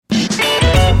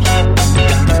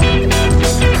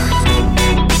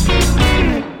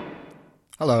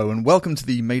Hello and welcome to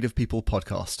the Made of People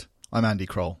podcast. I'm Andy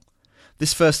Kroll.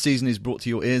 This first season is brought to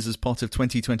your ears as part of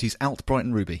 2020's Out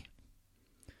Brighton Ruby.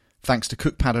 Thanks to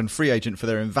Cookpad and Free Agent for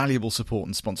their invaluable support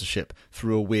and sponsorship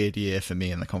through a weird year for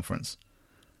me and the conference.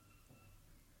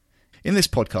 In this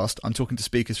podcast, I'm talking to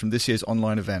speakers from this year's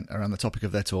online event around the topic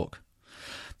of their talk.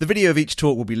 The video of each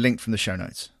talk will be linked from the show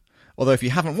notes. Although if you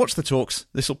haven't watched the talks,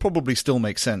 this will probably still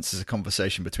make sense as a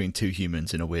conversation between two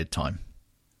humans in a weird time.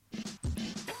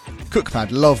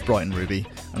 Cookpad love Brighton Ruby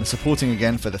and are supporting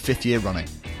again for the 5th year running.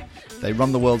 They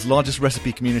run the world's largest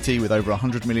recipe community with over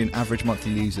 100 million average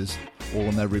monthly users, all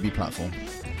on their Ruby platform.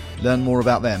 Learn more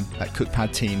about them at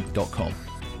cookpadteam.com.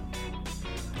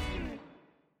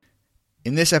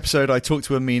 In this episode, I talked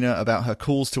to Amina about her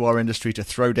calls to our industry to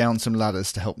throw down some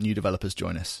ladders to help new developers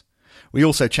join us. We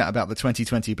also chat about the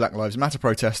 2020 Black Lives Matter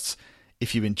protests.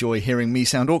 If you enjoy hearing me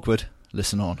sound awkward,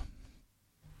 listen on.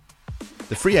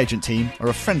 The Free Agent team are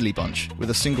a friendly bunch with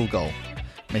a single goal: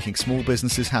 making small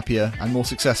businesses happier and more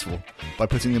successful by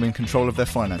putting them in control of their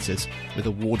finances with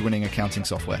award-winning accounting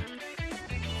software.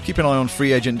 Keep an eye on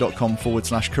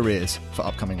freeagent.com/careers for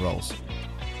upcoming roles.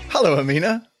 Hello,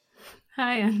 Amina.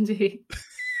 Hi, Andy.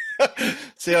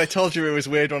 See, I told you it was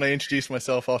weird when I introduced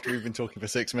myself after we've been talking for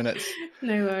 6 minutes.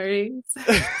 No worries.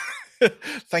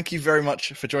 Thank you very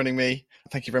much for joining me.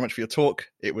 Thank you very much for your talk.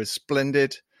 It was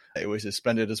splendid. It was as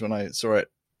splendid as when I saw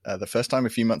it the first time a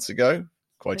few months ago.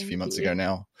 Quite a few months ago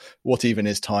now. What even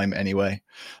is time anyway?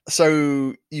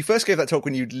 So you first gave that talk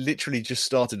when you literally just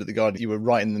started at The Guardian. You were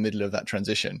right in the middle of that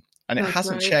transition. And it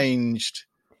hasn't changed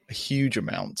a huge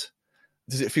amount.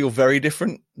 Does it feel very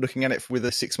different looking at it with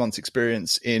a 6 months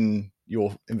experience in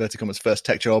your inverted commas first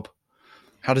tech job?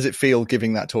 How does it feel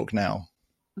giving that talk now?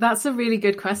 That's a really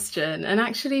good question. And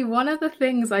actually, one of the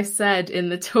things I said in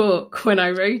the talk when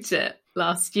I wrote it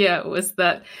last year was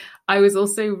that I was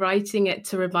also writing it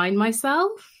to remind myself.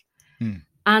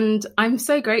 And I'm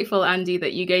so grateful, Andy,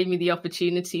 that you gave me the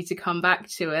opportunity to come back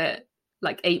to it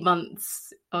like 8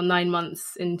 months or 9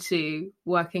 months into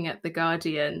working at The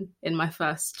Guardian in my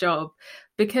first job,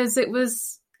 because it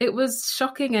was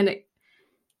shocking and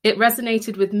it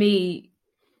resonated with me,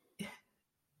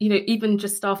 you know, even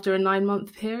just after a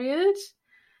 9-month period.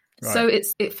 Right. So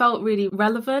it felt really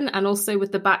relevant, and also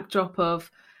with the backdrop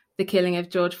of the killing of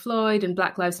George Floyd and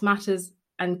Black Lives Matters,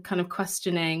 and kind of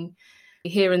questioning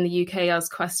here in the UK, I was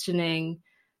questioning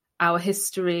our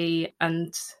history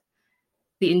and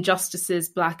the injustices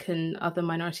Black and other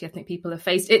minority ethnic people have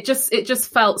faced. It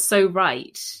just felt so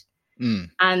right.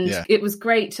 It was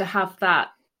great to have that,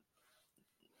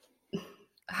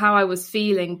 how I was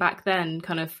feeling back then,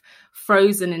 kind of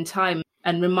frozen in time,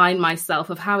 and remind myself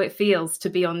of how it feels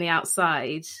to be on the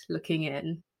outside looking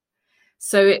in.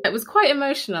 So it was quite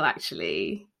emotional,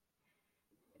 actually.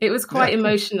 It was quite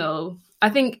emotional.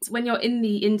 I think when you're in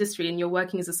the industry and you're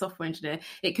working as a software engineer,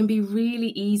 it can be really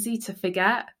easy to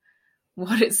forget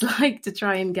what it's like to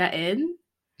try and get in.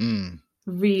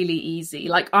 Really easy.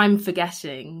 Like, I'm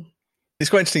forgetting.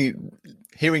 It's quite interesting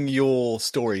hearing your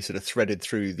story sort of threaded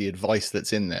through the advice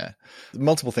that's in there.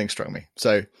 Multiple things struck me.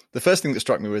 So the first thing that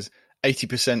struck me was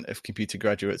 80% of computer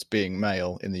graduates being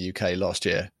male in the UK last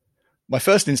year. My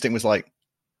first instinct was like,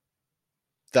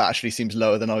 that actually seems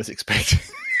lower than I was expecting.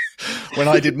 When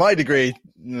I did my degree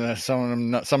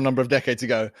some number of decades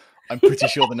ago, I'm pretty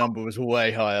sure the number was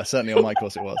way higher. Certainly on my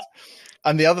course it was.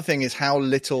 And the other thing is how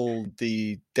little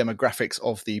the demographics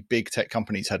of the big tech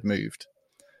companies had moved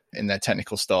in their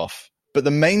technical staff. But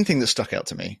the main thing that stuck out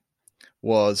to me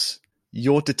was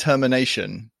your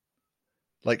determination,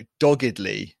 like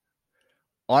doggedly,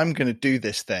 I'm going to do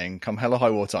this thing, come hell or high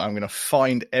water. I'm going to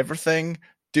find everything,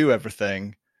 do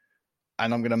everything,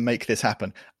 and I'm going to make this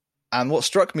happen. And what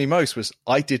struck me most was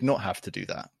I did not have to do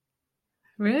that.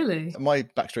 Really? My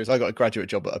backstory is I got a graduate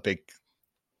job at a big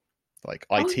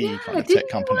IT kind of tech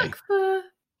company.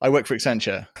 I worked for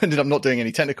Accenture. Ended up not doing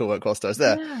any technical work whilst I was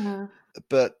there. Yeah.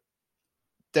 But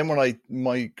then when I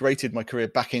migrated my career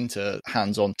back into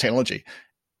hands-on technology,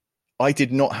 I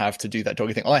did not have to do that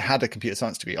dogged thing. I had a computer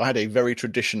science degree. I had a very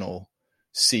traditional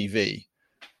CV.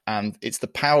 And it's the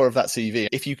power of that CV.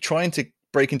 If you're trying to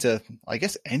break into, I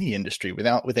guess, any industry with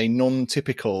a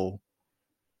non-typical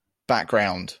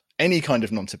background, any kind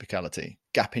of non-typicality,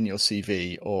 gap in your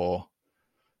CV or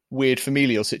weird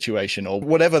familial situation or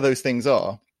whatever those things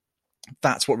are,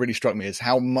 that's what really struck me, is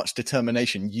how much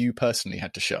determination you personally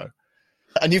had to show.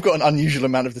 And you've got an unusual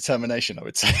amount of determination, I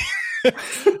would say.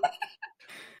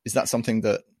 Is that something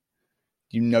that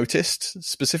you noticed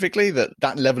specifically,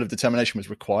 that level of determination was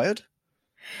required?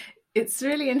 It's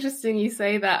really interesting you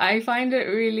say that. I find it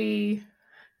really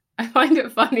I find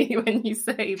it funny when you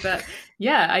say that,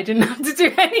 yeah, I didn't have to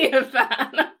do any of that.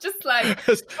 And I'm just like,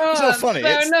 it's not funny.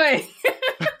 So annoying.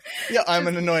 Yeah, I'm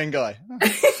an annoying guy.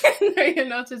 No, you're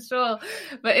not at all.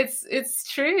 But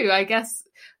it's true. I guess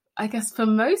for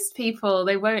most people,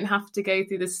 they won't have to go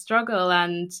through the struggle.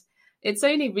 And it's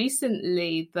only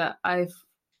recently that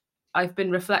I've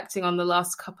been reflecting on the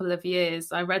last couple of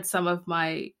years. I read some of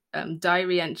my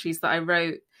diary entries that I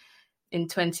wrote in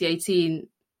 2018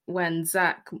 when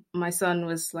Zach, my son,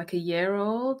 was like a year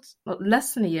old, well,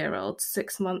 less than a year old,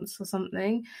 6 months or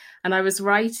something. And I was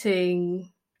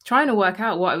trying to work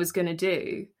out what I was going to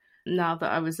do now that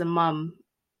I was a mum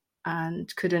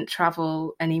and couldn't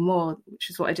travel anymore, which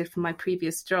is what I did for my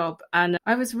previous job. And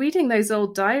I was reading those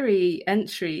old diary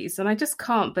entries, and I just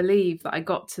can't believe that I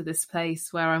got to this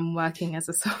place where I'm working as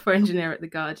a software engineer at The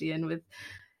Guardian with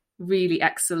really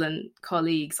excellent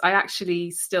colleagues. I actually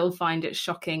still find it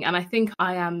shocking. And I think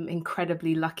I am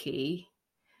incredibly lucky,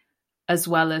 as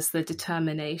well as the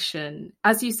determination.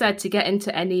 As you said, to get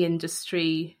into any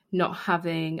industry, not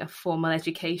having a formal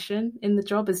education in the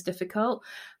job is difficult.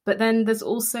 But then there's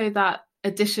also that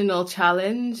additional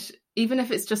challenge, even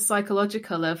if it's just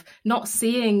psychological, of not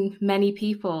seeing many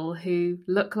people who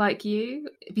look like you.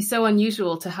 It'd be so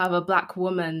unusual to have a Black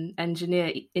woman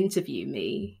engineer interview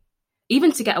me.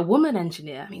 Even to get a woman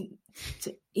engineer, I mean,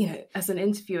 as an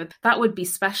interviewer, that would be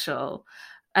special.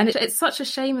 And it's such a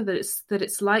shame that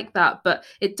it's like that. But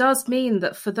it does mean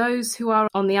that for those who are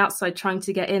on the outside trying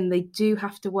to get in, they do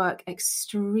have to work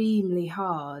extremely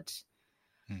hard.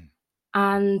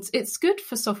 And it's good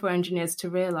for software engineers to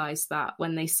realize that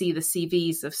when they see the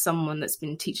CVs of someone that's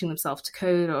been teaching themselves to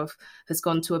code or has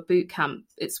gone to a boot camp.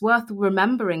 It's worth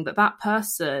remembering that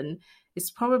person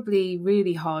is probably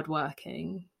really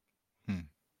hardworking.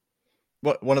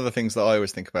 One of the things that I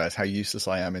always think about is how useless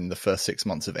I am in the first 6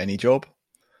 months of any job.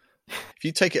 If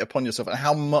you take it upon yourself and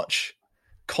how much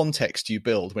context you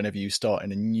build whenever you start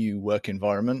in a new work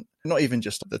environment, not even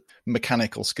just the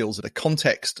mechanical skills, the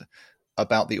context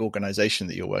about the organization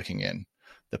that you're working in,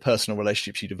 the personal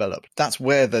relationships you develop, that's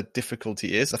where the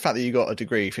difficulty is. The fact that you got a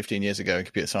degree 15 years ago in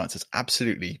computer science has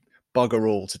absolutely bugger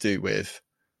all to do with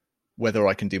whether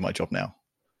I can do my job now.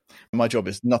 My job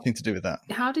is nothing to do with that.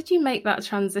 How did you make that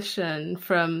transition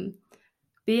from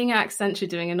being at Accenture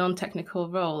doing a non-technical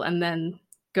role and then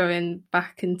going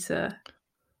back into...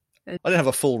 I didn't have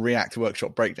a full React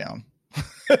workshop breakdown.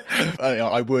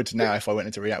 I would now if I went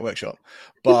into React workshop.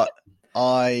 But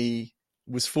I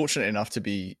was fortunate enough to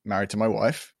be married to my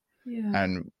wife,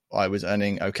 and I was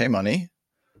earning okay money,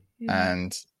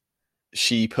 and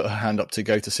she put her hand up to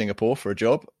go to Singapore for a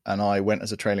job, and I went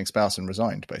as a trailing spouse and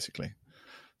resigned, basically.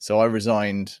 So I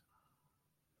resigned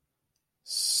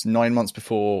 9 months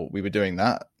before we were doing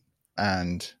that,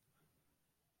 and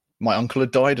my uncle had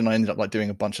died, and I ended up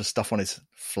doing a bunch of stuff on his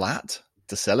flat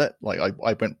to sell it.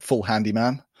 I went full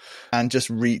handyman and just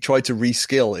tried to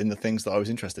reskill in the things that I was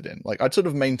interested in. I'd sort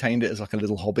of maintained it as a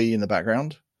little hobby in the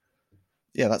background.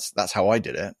 Yeah, that's how I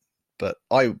did it. But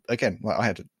I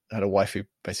had a wife who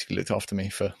basically looked after me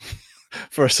for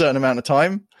a certain amount of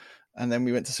time. And then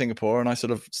we went to Singapore and I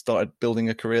sort of started building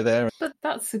a career there. But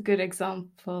that's a good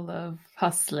example of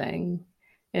hustling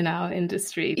in our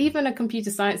industry. Even a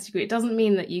computer science degree, it doesn't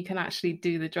mean that you can actually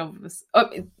do the job.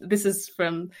 This is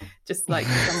from just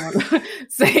someone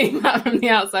saying that from the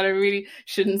outside. I really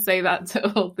shouldn't say that to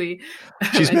all the...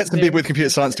 She's met some people with computer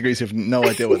science degrees who have no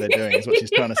idea what they're doing, is what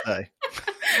she's trying to say.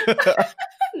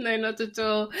 No, not at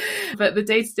all. But the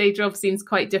day-to-day job seems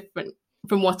quite different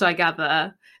from what I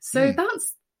gather. So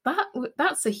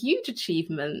that's a huge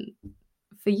achievement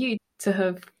for you to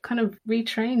have kind of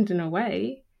retrained in a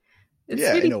way. It's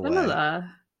really similar.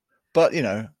 But,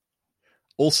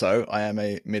 also I am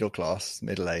a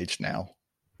middle-aged now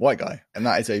white guy. And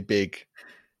that is a big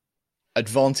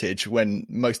advantage when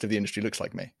most of the industry looks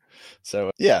like me.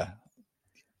 So,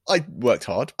 I worked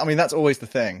hard. I mean, that's always the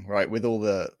thing, right? With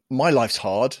my life's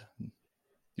hard.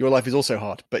 Your life is also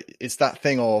hard. But it's that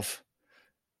thing of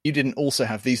you didn't also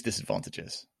have these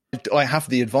disadvantages. I have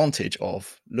the advantage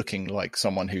of looking like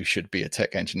someone who should be a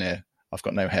tech engineer. I've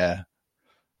got no hair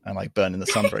and I burn in the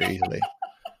sun very easily.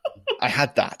 I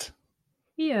had that.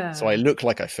 Yeah. So I look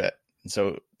like I fit. And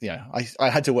so, I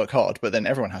had to work hard, but then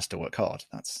everyone has to work hard.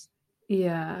 You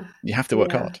have to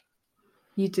work hard.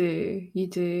 You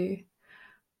do.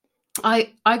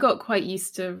 I got quite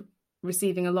used to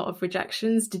receiving a lot of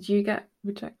rejections. Did you get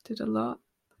rejected a lot?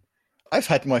 I've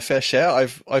had my fair share.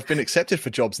 I've been accepted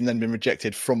for jobs and then been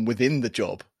rejected from within the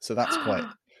job. So that's quite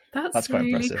that's quite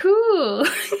really impressive. Cool.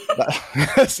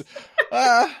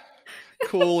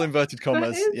 Cool inverted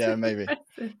commas. Yeah, maybe.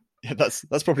 Impressive. Yeah,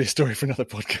 that's probably a story for another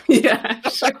podcast. Yeah,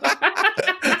 sure.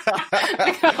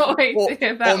 I can't wait to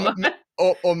hear that one.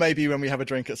 Or maybe when we have a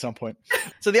drink at some point.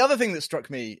 So the other thing that struck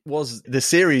me was the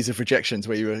series of rejections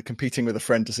where you were competing with a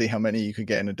friend to see how many you could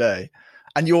get in a day.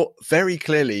 And you're very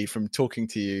clearly, from talking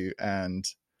to you and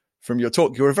from your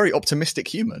talk, you're a very optimistic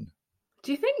human.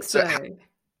 Do you think so?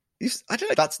 I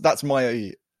don't know. That's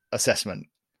my assessment.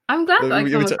 I'm glad that I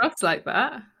come across like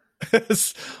that.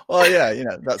 Well,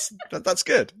 yeah, that's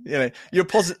good. You're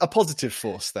a positive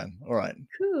force then. All right.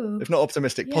 Cool. If not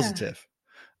optimistic, positive.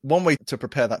 One way to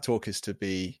prepare that talk is to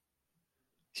be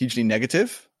hugely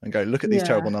negative and go, look at these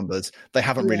terrible numbers. They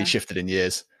haven't really shifted in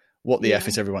years. What the F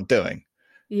is everyone doing?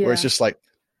 Yeah. Where it's just like,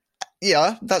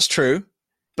 yeah, that's true.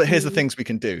 But here's the things we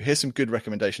can do. Here's some good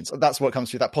recommendations. That's what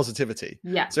comes through, that positivity.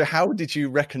 Yeah. So how did you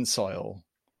reconcile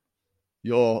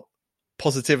your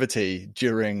positivity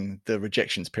during the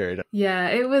rejections period? Yeah,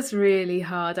 it was really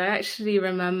hard. I actually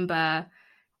remember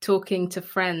talking to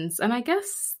friends, and I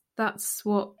guess that's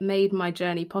what made my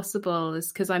journey possible,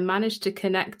 is because I managed to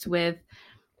connect with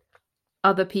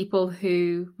other people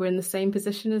who were in the same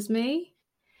position as me.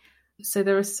 So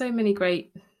there are so many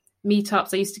great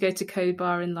meetups. I used to go to Code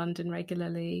Bar in London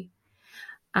regularly,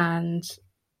 and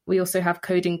we also have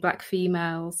Coding Black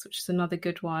Females, which is another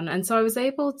good one. And so I was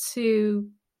able to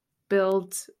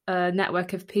build a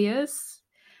network of peers.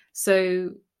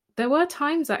 So there were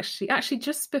times actually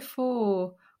just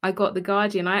before I got The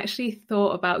Guardian, I actually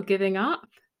thought about giving up.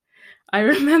 I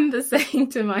remember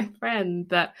saying to my friend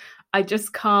that I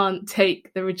just can't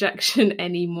take the rejection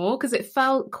anymore, because it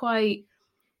felt quite,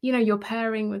 you're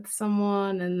pairing with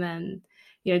someone and then,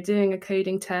 doing a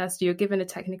coding test, you're given a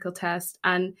technical test,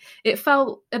 and it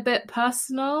felt a bit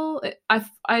personal. I've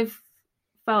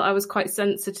felt I was quite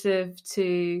sensitive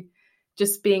to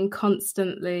just being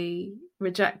constantly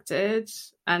rejected,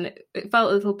 and it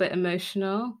felt a little bit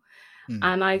emotional.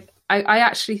 And I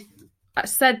actually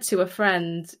said to a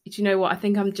friend, do you know what, I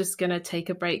think I'm just going to take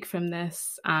a break from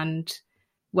this and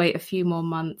wait a few more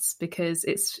months, because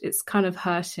it's kind of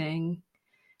hurting.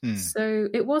 So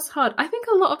it was hard. I think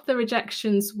a lot of the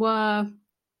rejections were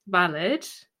valid.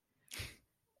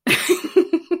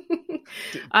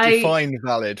 Define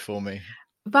valid for me.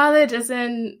 Valid as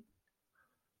in,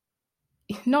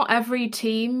 not every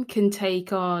team can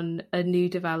take on a new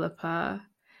developer,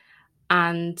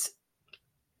 and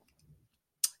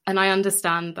I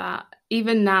understand that.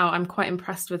 Even now, I'm quite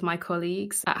impressed with my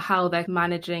colleagues at how they're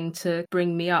managing to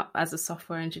bring me up as a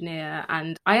software engineer.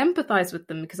 And I empathize with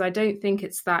them, because I don't think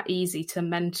it's that easy to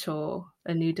mentor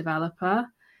a new developer.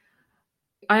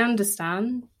 I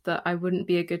understand that I wouldn't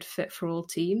be a good fit for all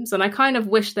teams. And I kind of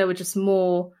wish there were just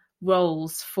more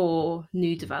roles for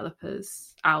new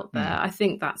developers out there. I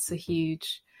think that's a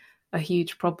huge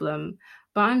problem.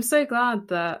 But I'm so glad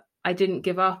that I didn't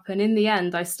give up. And in the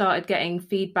end, I started getting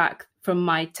feedback from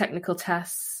my technical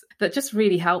tests that just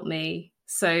really helped me,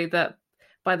 so that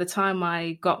by the time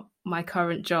I got my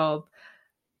current job,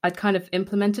 I'd kind of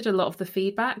implemented a lot of the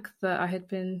feedback that I had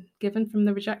been given from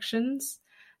the rejections.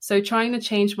 So trying to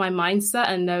change my mindset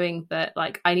and knowing that,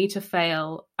 like, I need to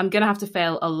fail. I'm going to have to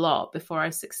fail a lot before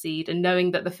I succeed. And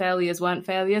knowing that the failures weren't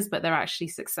failures, but they're actually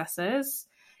successes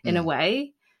in a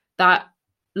way. That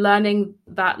learning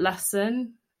that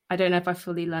lesson, I don't know if I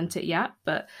fully learnt it yet,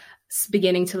 but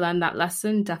beginning to learn that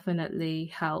lesson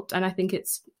definitely helped. And I think it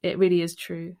really is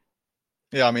true.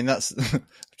 Yeah, I mean, that's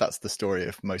the story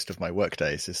of most of my work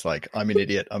days. It's like, I'm an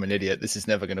idiot. This is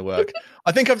never going to work.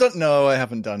 I think I've done. No, I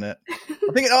haven't done it.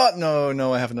 I think,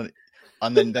 no, I haven't done it.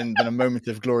 And then a moment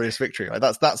of glorious victory. Like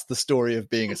that's the story of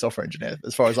being a software engineer,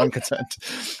 as far as I'm concerned.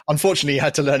 Unfortunately, you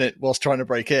had to learn it whilst trying to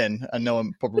break in, and no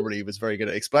one probably was very good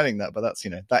at explaining that. But that's,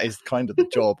 that is kind of the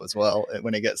job as well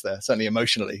when it gets there. Certainly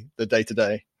emotionally, the day to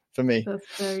day for me. That's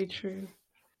very true.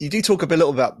 You do talk a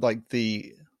little about like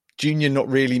the junior not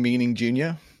really meaning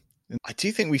junior. I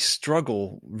do think we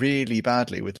struggle really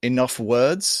badly with enough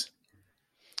words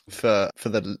for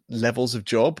the levels of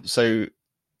job. So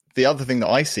the other thing that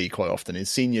I see quite often is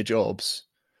senior jobs,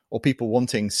 or people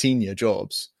wanting senior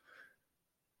jobs,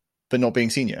 but not being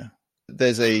senior.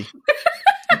 There's a...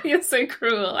 You're so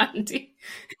cruel, Andy.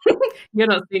 You're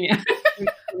not senior.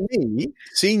 For me,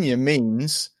 senior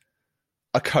means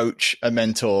a coach, a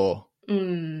mentor.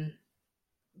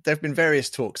 There have been various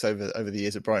talks over the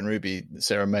years at Brighton Ruby.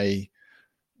 Sarah May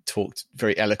talked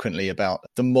very eloquently about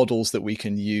the models that we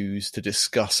can use to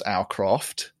discuss our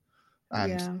craft.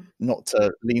 And not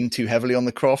to lean too heavily on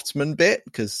the craftsman bit,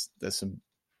 because there's some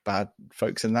bad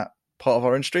folks in that part of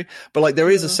our industry. But like there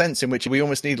is a sense in which we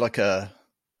almost need like a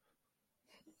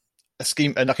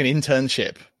scheme, like an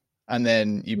internship and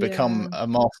then you become a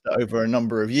master over a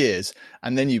number of years,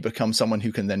 and then you become someone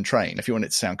who can then train. If you want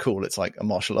it to sound cool, it's like a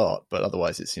martial art, but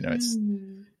otherwise it's, it's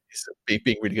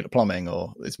being really good at plumbing,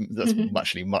 or that's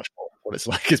actually much more what it's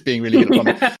like, is being really good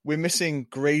at plumbing. We're missing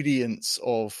gradients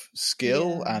of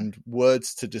skill and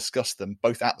words to discuss them,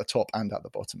 both at the top and at the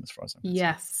bottom, as far as I'm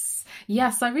concerned.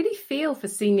 Yes, I really feel for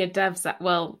senior devs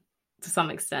to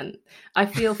some extent. I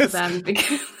feel for them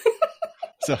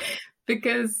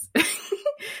because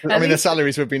I mean, the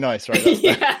salaries would be nice, right?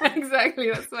 Yeah,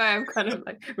 exactly. That's why I'm kind of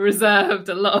like reserved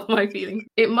a lot of my feelings.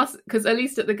 It must, because at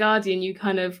least at The Guardian, you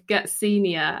kind of get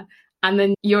senior, and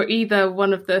then you're either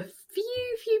one of the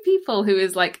few people who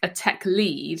is like a tech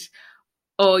lead,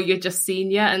 or you're just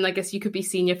senior. And I guess you could be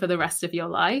senior for the rest of your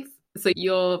life. So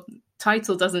your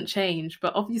title doesn't change,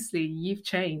 but obviously you've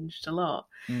changed a lot.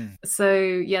 So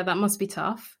yeah, that must be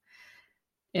tough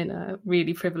in a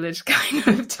really privileged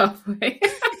kind of tough way.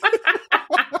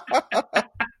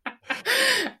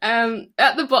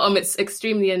 At the bottom, it's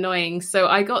extremely annoying. So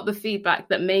I got the feedback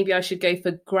that maybe I should go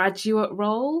for graduate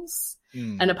roles.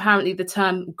 And apparently the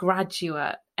term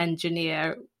graduate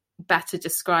engineer better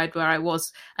described where I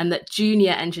was, and that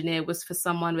junior engineer was for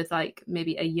someone with like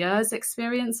maybe a year's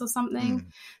experience or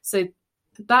something. So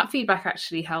that feedback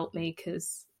actually helped me,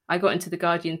 because I got into The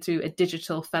Guardian through a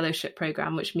digital fellowship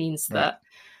program, which means that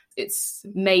it's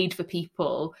made for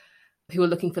people who are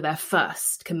looking for their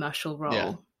first commercial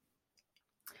role.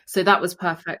 So that was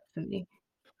perfect for me.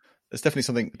 There's definitely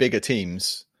something bigger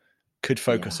teams could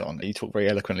focus on. You talk very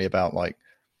eloquently about like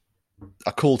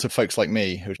a call to folks like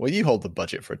me who, well, you hold the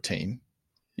budget for a team.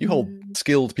 You hold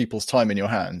skilled people's time in your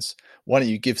hands. Why don't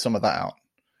you give some of that out?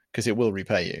 Because it will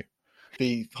repay you.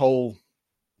 The whole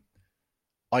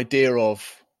idea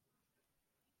of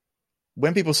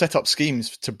when people set up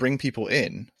schemes to bring people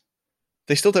in,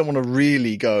 they still don't want to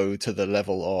really go to the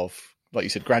level of, like you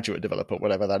said, graduate developer,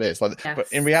 whatever that is. But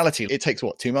in reality, it takes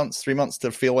 2 months, 3 months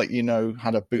to feel like you know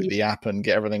how to boot the app and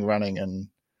get everything running and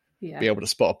be able to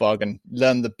spot a bug and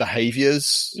learn the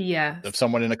behaviors of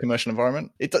someone in a commercial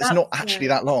environment. It's not actually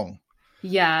that long.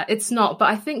 Yeah, it's not. But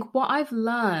I think what I've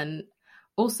learned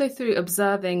also through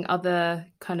observing other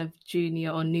kind of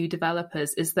junior or new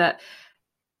developers is that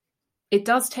it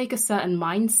does take a certain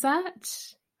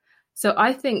mindset. So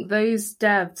I think those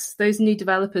devs, those new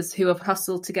developers who have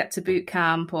hustled to get to boot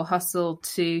camp or hustled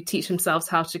to teach themselves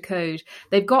how to code,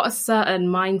 they've got a certain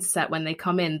mindset when they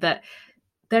come in that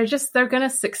they're going to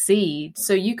succeed.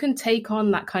 So you can take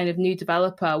on that kind of new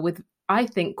developer with, I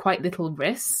think, quite little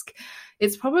risk.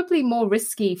 It's probably more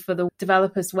risky for the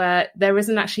developers where there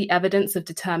isn't actually evidence of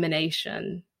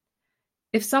determination.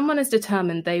 If someone is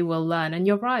determined, they will learn. And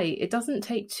you're right, it doesn't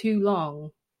take too long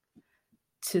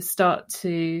to start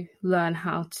to learn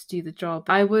how to do the job.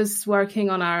 I was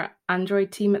working on our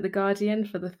Android team at The Guardian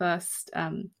for the first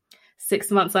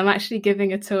 6 months. I'm actually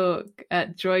giving a talk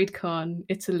at DroidCon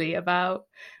Italy about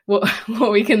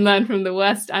what we can learn from the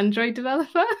worst Android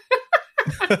developer,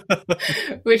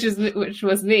 which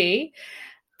was me,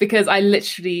 because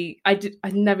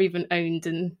I'd never even owned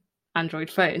an Android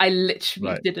phone. I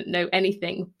literally didn't know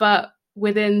anything. But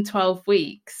within 12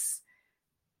 weeks,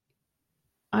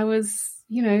 I was,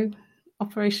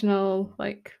 operational,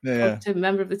 positive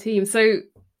member of the team. So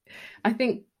I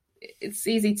think it's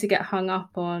easy to get hung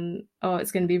up on,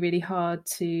 it's going to be really hard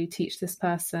to teach this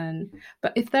person.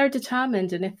 But if they're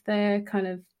determined and if they're kind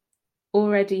of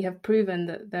already have proven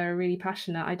that they're really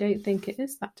passionate, I don't think it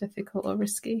is that difficult or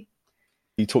risky.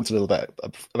 You talked a little bit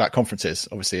about conferences,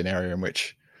 obviously an area in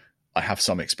which I have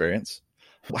some experience.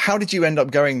 How did you end up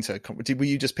going to conferences? Were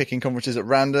you just picking conferences at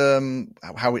random?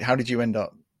 How did you end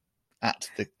up at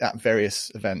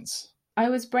various events? I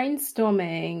was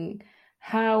brainstorming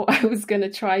how I was going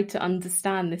to try to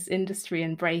understand this industry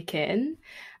and break in.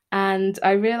 And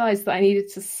I realized that I needed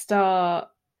to start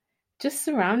just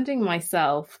surrounding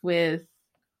myself with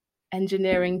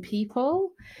engineering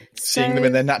people. Seeing them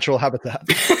in their natural habitat.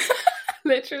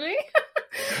 Literally.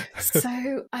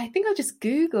 So I think I just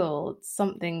Googled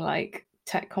something like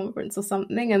tech conference or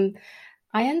something. And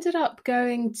I ended up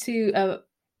going to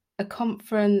a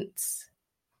conference,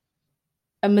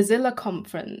 a Mozilla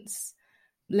conference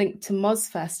linked to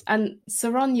Mozfest, and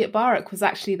Saron Yitbarek was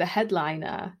actually the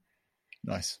headliner.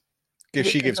 Nice.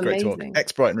 She gives great talk.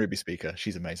 Ex-Brighton Ruby speaker.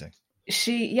 She's amazing.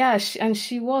 She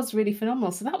was really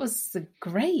phenomenal. So that was a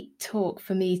great talk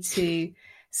for me to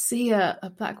see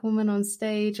a Black woman on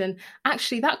stage. And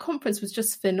actually that conference was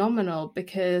just phenomenal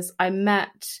because I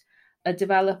met a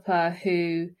developer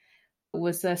who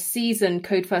was a seasoned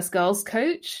Code First Girls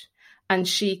coach, and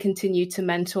she continued to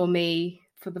mentor me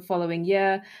for the following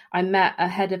year. I met a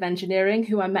head of engineering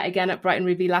who I met again at Brighton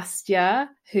Ruby last year,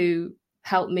 who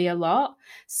helped me a lot.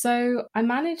 So I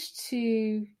managed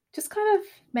to just kind of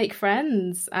make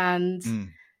friends and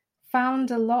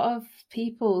found a lot of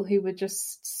people who were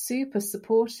just super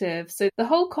supportive. So the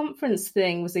whole conference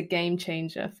thing was a game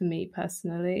changer for me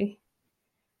personally.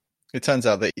 It turns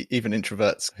out that even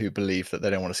introverts who believe that they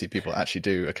don't want to see people actually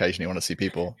do occasionally want to see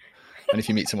people. And if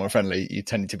you meet someone friendly, you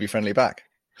tend to be friendly back.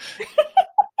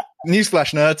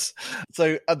 Newsflash, nerds.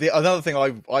 So another thing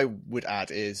I would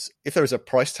add is if there is a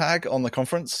price tag on the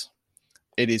conference,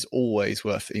 it is always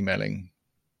worth emailing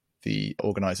the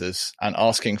organizers and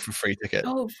asking for free ticket.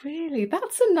 Oh, really?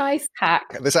 That's a nice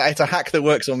hack. It's a hack that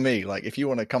works on me. Like if you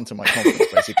want to come to my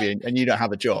conference basically and you don't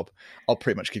have a job, I'll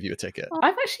pretty much give you a ticket.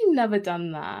 I've actually never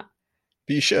done that.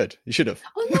 But you should have.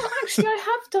 Oh no, actually I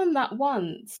have done that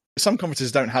once. Some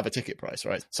conferences don't have a ticket price,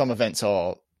 right? Some events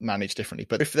are managed differently.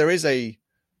 But if there is a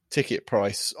ticket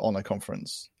price on a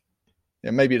conference,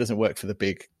 maybe it doesn't work for the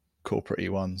big corporate-y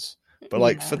ones. But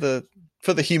like for the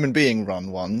human being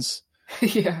run ones,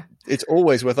 yeah, it's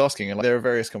always worth asking. And like, there are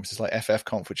various conferences like FF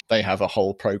Conf, which they have a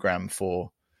whole program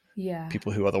for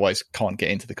people who otherwise can't get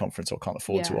into the conference or can't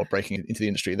afford to, or breaking into the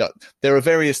industry. That there are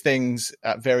various things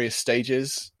at various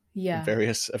stages, in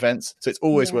various events. So it's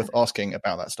always worth asking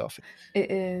about that stuff. It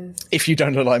is. If you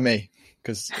don't look like me,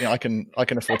 because I can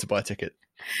afford to buy a ticket.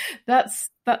 That's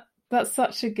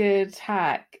such a good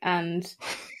hack. And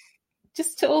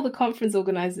just to all the conference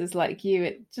organizers like you,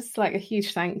 it's just like a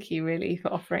huge thank you really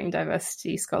for offering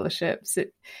diversity scholarships.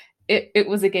 It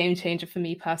was a game changer for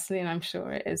me personally, and I'm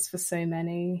sure it is for so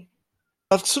many.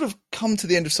 I've sort of come to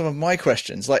the end of some of my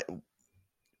questions. Like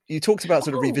you talked about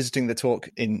sort of revisiting the talk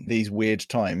in these weird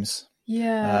times.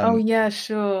 Yeah.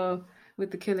 Sure.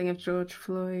 With the killing of George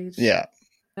Floyd. Yeah.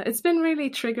 It's been really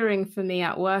triggering for me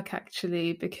at work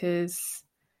actually, because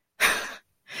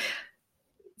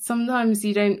sometimes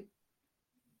you don't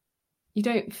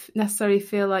necessarily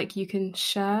feel like you can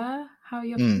share how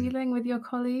you're feeling with your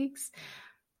colleagues.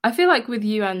 I feel like with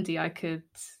you, Andy, I could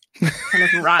kind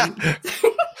of rant.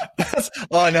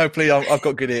 Oh no, please! I've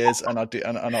got good ears, and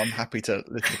I'm happy to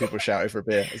listen to people shout over a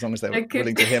beer as long as they're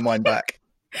willing to hear mine back.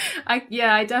 I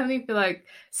definitely feel like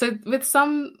so with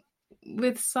some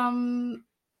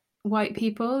white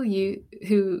people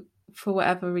who for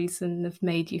whatever reason have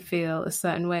made you feel a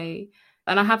certain way.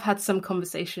 And I have had some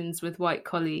conversations with white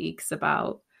colleagues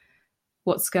about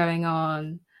what's going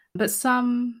on, but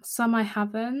some I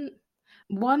haven't.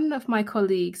 One of my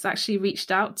colleagues actually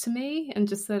reached out to me and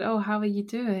just said, "Oh, how are you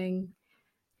doing?"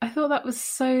 I thought that was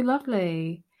so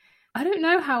lovely. I don't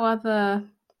know how other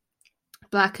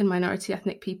Black and minority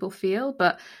ethnic people feel,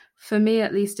 but for me,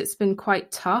 at least, it's been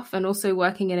quite tough. And also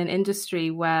working in an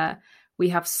industry where we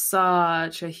have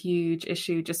such a huge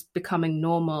issue just becoming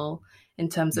normal in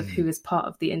terms of who is part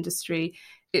of the industry,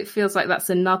 it feels like that's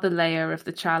another layer of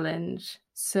the challenge.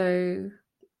 So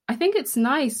I think it's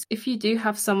nice if you do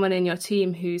have someone in your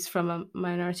team who's from a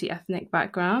minority ethnic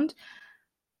background.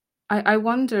 I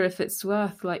wonder if it's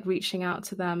worth like reaching out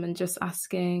to them and just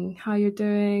asking how you're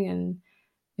doing and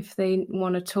if they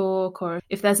want to talk, or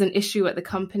if there's an issue at the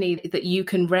company that you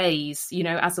can raise,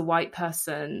 as a white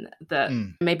person that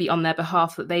maybe on their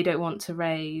behalf that they don't want to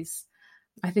raise.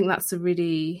 I think that's a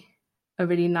really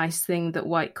nice thing that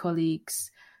white colleagues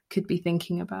could be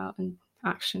thinking about and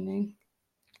actioning.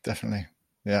 Definitely.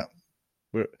 Yeah.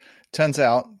 Turns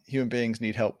out human beings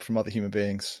need help from other human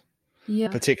beings. Yeah.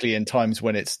 Particularly in times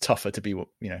when it's tougher to be,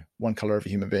 one color of a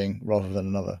human being rather than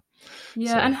another.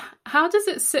 Yeah. So. And how does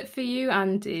it sit for you,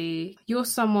 Andy? You're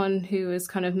someone who has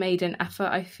kind of made an effort,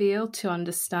 I feel, to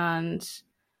understand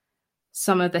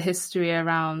some of the history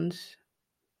around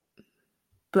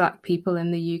Black people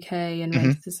in the UK and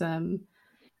racism.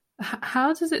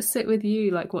 How does it sit with you?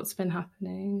 Like, what's been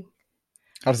happening?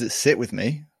 How does it sit with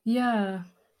me? Yeah.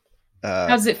 How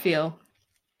does it feel?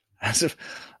 That's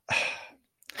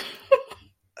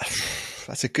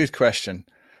a good question.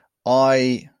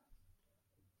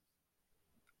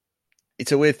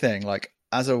 It's a weird thing. Like,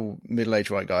 as a middle-aged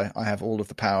white guy, I have all of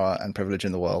the power and privilege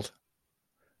in the world.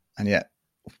 And yet,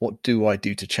 what do I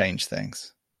do to change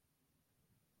things?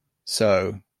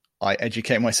 So I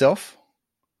educate myself.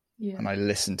 Yeah. And I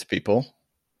listen to people,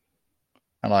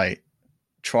 and I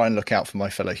try and look out for my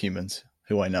fellow humans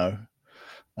who I know,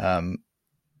 and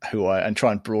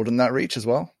try and broaden that reach as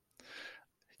well.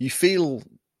 You feel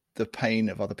the pain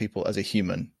of other people as a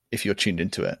human if you're tuned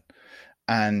into it.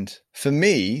 And for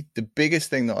me, the biggest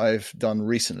thing that I've done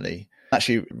recently,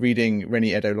 actually reading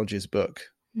Reni Eddo-Lodge's book,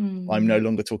 I'm No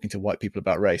Longer Talking to White People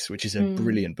About Race, which is a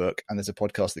brilliant book. And there's a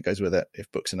podcast that goes with it,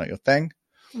 If Books Are Not Your Thing.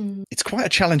 it's quite a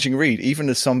challenging read, even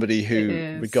as somebody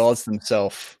who regards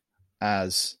themselves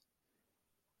as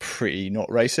pretty not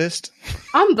racist.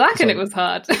 I'm black and it was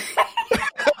hard.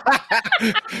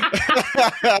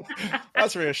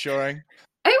 That's reassuring.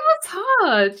 It was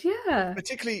hard, yeah.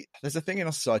 Particularly, there's a thing in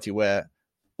our society where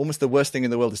almost the worst thing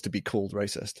in the world is to be called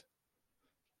racist.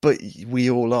 But we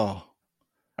all are.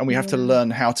 And we have to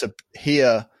learn how to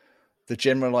hear the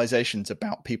generalizations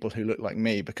about people who look like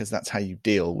me, because that's how you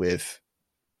deal with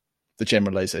the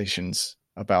generalizations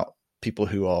about people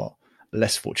who are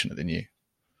less fortunate than you.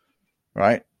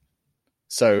 Right?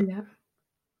 So,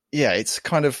 yeah, it's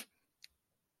kind of,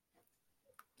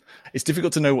 it's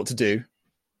difficult to know what to do.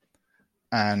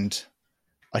 And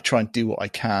I try and do what I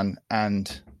can.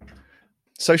 And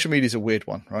social media is a weird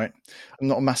one, right? I'm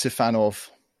not a massive fan of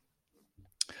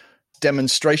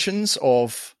demonstrations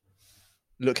of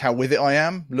look how with it I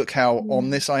am, look how on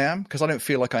this I am, because I don't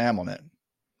feel like I am on it.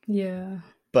 Yeah.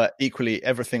 But equally,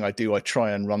 everything I do, I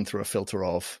try and run through a filter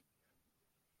of,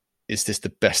 is this the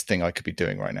best thing I could be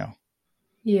doing right now?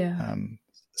 Yeah.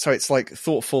 So it's like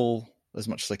thoughtful as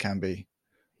much as I can be.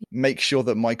 Make sure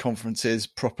that my conferences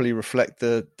properly reflect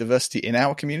the diversity in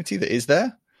our community that is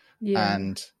there,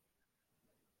 and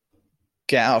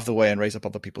get out of the way and raise up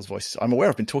other people's voices. I'm aware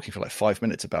I've been talking for like 5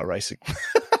 minutes about racing.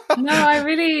 No, I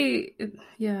really,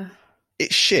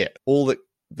 it's shit. All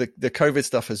the COVID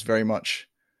stuff has very much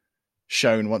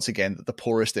shown once again that the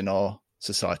poorest in our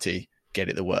society get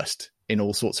it the worst in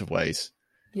all sorts of ways.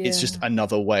 It's just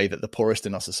another way that the poorest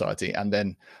in our society, and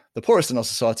then the poorest in our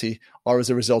society, are as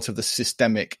a result of the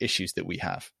systemic issues that we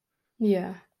have.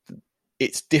 Yeah.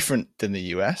 It's different than the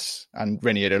US, and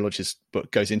Reni Eddo-Lodge's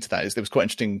book goes into that. It was quite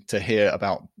interesting to hear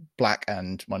about Black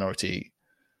and minority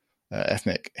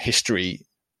ethnic history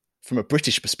from a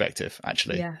British perspective,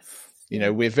 actually. Yes. You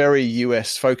know, we're very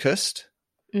US focused,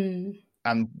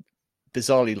 and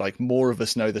bizarrely, like, more of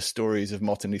us know the stories of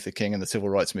Martin Luther King and the civil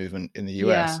rights movement in the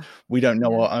US. We don't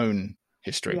know our own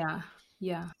history.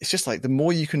 Yeah. It's just like the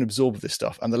more you can absorb this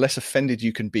stuff and the less offended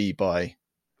you can be by,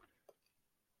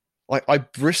 like, I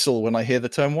bristle when I hear the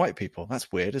term white people.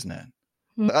 That's weird, isn't it?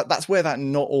 That's where that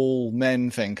not all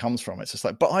men thing comes from. It's just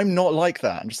like, but I'm not like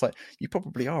that. I'm just like, you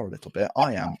probably are a little bit.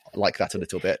 I am like that a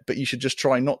little bit, but you should just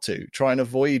try not to. Try and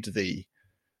avoid the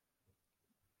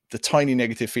tiny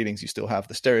negative feelings you still have,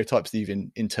 the stereotypes that you've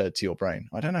interred to your brain.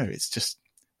 I don't know. It's just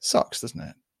sucks, doesn't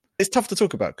it? It's tough to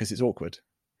talk about because it's awkward.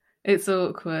 It's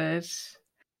awkward.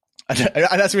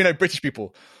 And as we know, British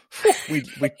people, we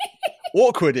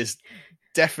awkward is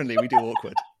definitely, we do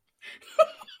awkward.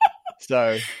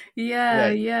 So yeah.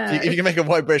 If you can make a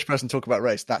white British person talk about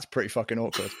race, that's pretty fucking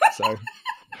awkward. So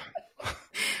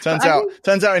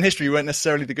turns out in history we weren't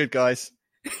necessarily the good guys,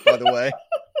 by the way.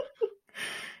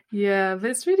 Yeah, but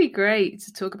it's really great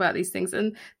to talk about these things.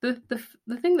 And the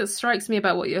thing that strikes me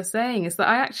about what you're saying is that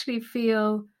I actually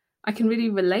feel I can really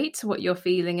relate to what you're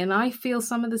feeling, and I feel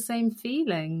some of the same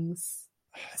feelings.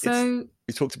 So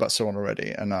we talked about Saron already,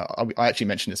 and I actually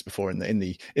mentioned this before in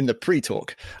the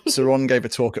pre-talk. Saron gave a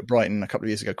talk at Brighton a couple of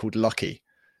years ago called Lucky,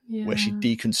 where she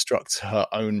deconstructs her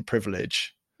own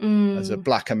privilege as a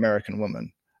Black American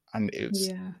woman, and it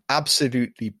was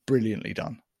absolutely brilliantly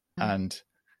done, and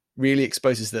really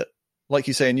exposes that, like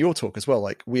you say in your talk as well,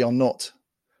 like, we are not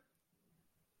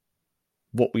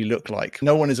what we look like.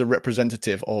 No one is a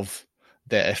representative of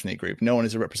their ethnic group. No one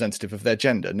is a representative of their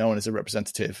gender. No one is a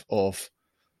representative of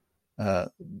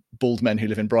bald men who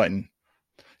live in Brighton.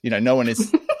 You know, no one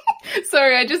is.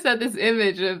 Sorry, I just had this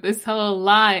image of this whole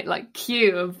line, like,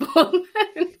 queue of bald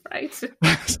men, right? You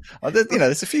know,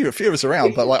 there's a few of us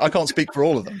around, but like, I can't speak for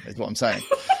all of them, is what I'm saying.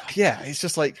 Yeah, it's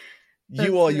just like,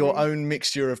 you are your own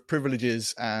mixture of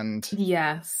privileges and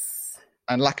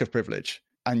lack of privilege.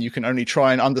 And you can only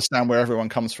try and understand where everyone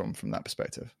comes from that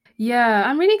perspective. Yeah,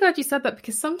 I'm really glad you said that,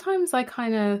 because sometimes I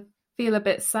kind of feel a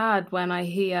bit sad when I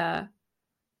hear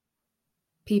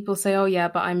people say, oh yeah,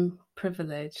 but I'm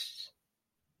privileged.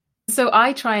 So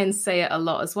I try and say it a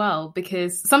lot as well,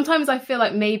 because sometimes I feel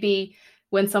like maybe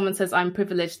when someone says I'm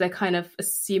privileged, they're kind of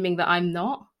assuming that I'm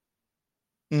not.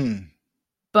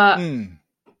 But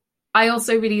I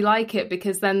also really like it,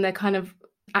 because then they're kind of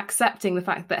accepting the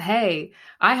fact that, hey,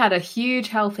 I had a huge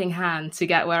helping hand to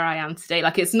get where I am today.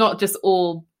 Like, it's not just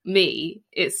all me,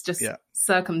 it's just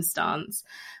circumstance.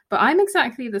 But I'm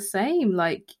exactly the same.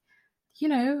 Like, you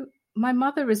know, my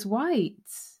mother is white,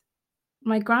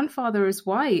 my grandfather is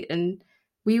white, and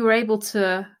we were able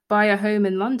to buy a home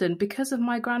in London because of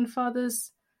my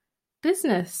grandfather's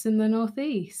business in the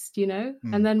Northeast, you know.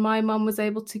 And then my mum was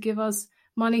able to give us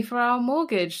money for our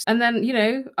mortgage. And then, you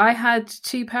know, I had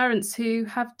two parents who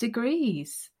have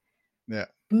degrees. Yeah.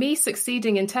 me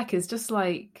succeeding in tech is just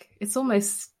like, it's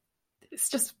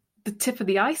just the tip of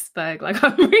the iceberg. Like,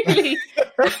 I'm really...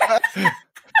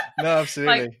 No,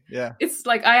 absolutely. Like, yeah. It's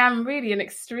like, I am really an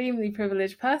extremely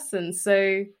privileged person.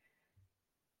 So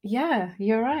yeah,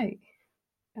 you're right.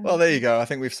 Well, there you go. I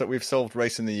think we've solved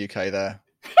race in the UK there.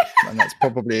 And that's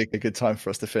probably a good time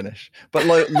for us to finish. But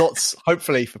lots,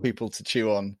 hopefully, for people to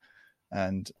chew on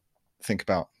and think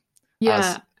about,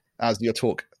 as your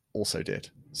talk also did.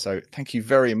 So thank you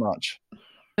very much.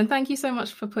 And thank you so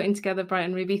much for putting together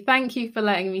Bright & Ruby. Thank you for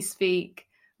letting me speak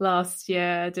last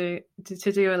year to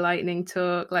do a lightning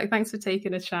talk. Like, thanks for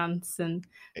taking a chance, and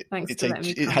thanks for letting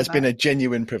me come It has back. been a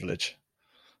genuine privilege.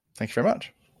 Thank you very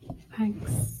much.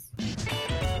 Thanks.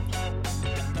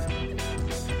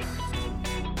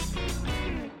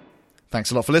 Thanks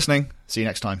a lot for listening. See you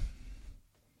next time.